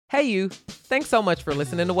Hey you, thanks so much for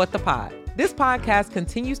listening to What the Pod. This podcast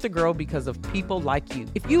continues to grow because of people like you.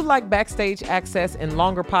 If you like backstage access and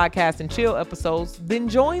longer podcast and chill episodes, then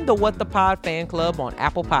join the What the Pod fan club on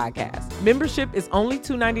Apple Podcasts. Membership is only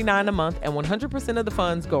 $2.99 a month and 100% of the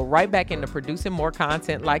funds go right back into producing more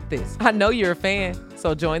content like this. I know you're a fan,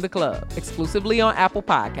 so join the club exclusively on Apple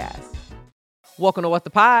Podcasts. Welcome to What the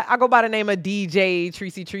Pod. I go by the name of DJ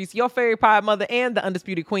Treacy Treese, your fairy pod mother and the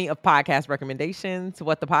undisputed queen of podcast recommendations.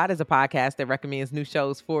 What the Pod is a podcast that recommends new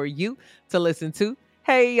shows for you to listen to.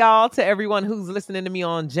 Hey, y'all, to everyone who's listening to me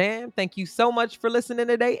on Jam, thank you so much for listening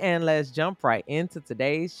today, and let's jump right into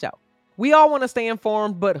today's show. We all want to stay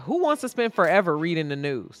informed, but who wants to spend forever reading the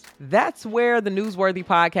news? That's where the Newsworthy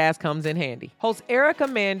podcast comes in handy. Host Erica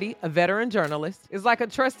Mandy, a veteran journalist, is like a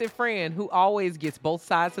trusted friend who always gets both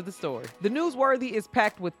sides of the story. The Newsworthy is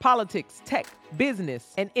packed with politics, tech,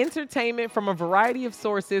 business, and entertainment from a variety of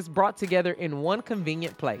sources brought together in one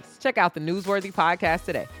convenient place. Check out the Newsworthy podcast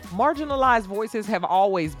today. Marginalized voices have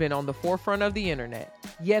always been on the forefront of the internet,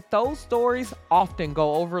 yet those stories often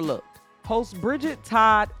go overlooked. Host Bridget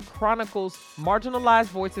Todd chronicles marginalized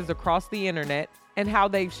voices across the internet and how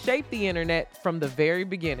they've shaped the internet from the very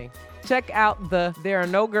beginning. Check out the There Are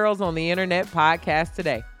No Girls on the Internet podcast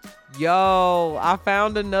today. Yo, I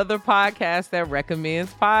found another podcast that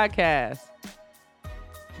recommends podcasts.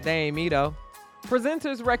 They ain't me though.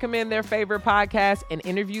 Presenters recommend their favorite podcasts and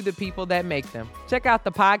interview the people that make them. Check out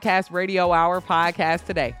the Podcast Radio Hour podcast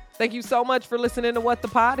today. Thank you so much for listening to What the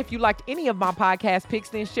Pod. If you liked any of my podcast picks,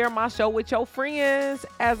 then share my show with your friends.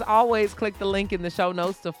 As always, click the link in the show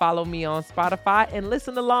notes to follow me on Spotify and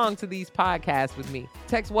listen along to these podcasts with me.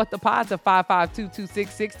 Text What the Pod to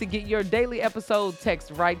 552-266 to get your daily episode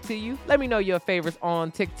text right to you. Let me know your favorites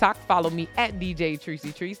on TikTok. Follow me at DJ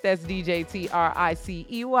Treacy Treese. That's DJ TRICEY.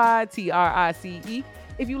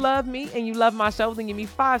 If you love me and you love my show, then give me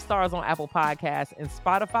 5 stars on Apple Podcasts and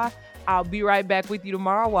Spotify. I'll be right back with you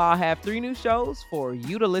tomorrow where I'll have 3 new shows for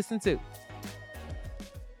you to listen to.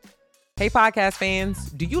 Hey podcast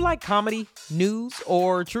fans, do you like comedy, news,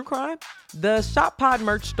 or true crime? The Shop Pod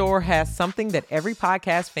merch store has something that every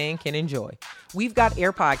podcast fan can enjoy. We've got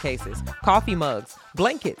AirPod cases, coffee mugs,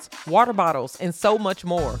 blankets, water bottles, and so much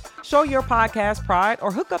more. Show your podcast pride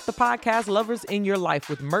or hook up the podcast lovers in your life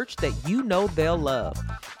with merch that you know they'll love.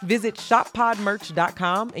 Visit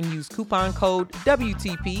shoppodmerch.com and use coupon code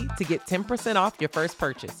WTP to get 10% off your first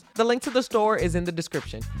purchase. The link to the store is in the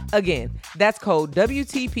description. Again, that's code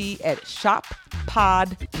WTP at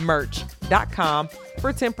shoppodmerch.com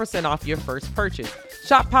for 10% off your first purchase.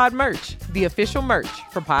 Shop Pod Merch, the official merch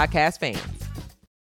for podcast fans.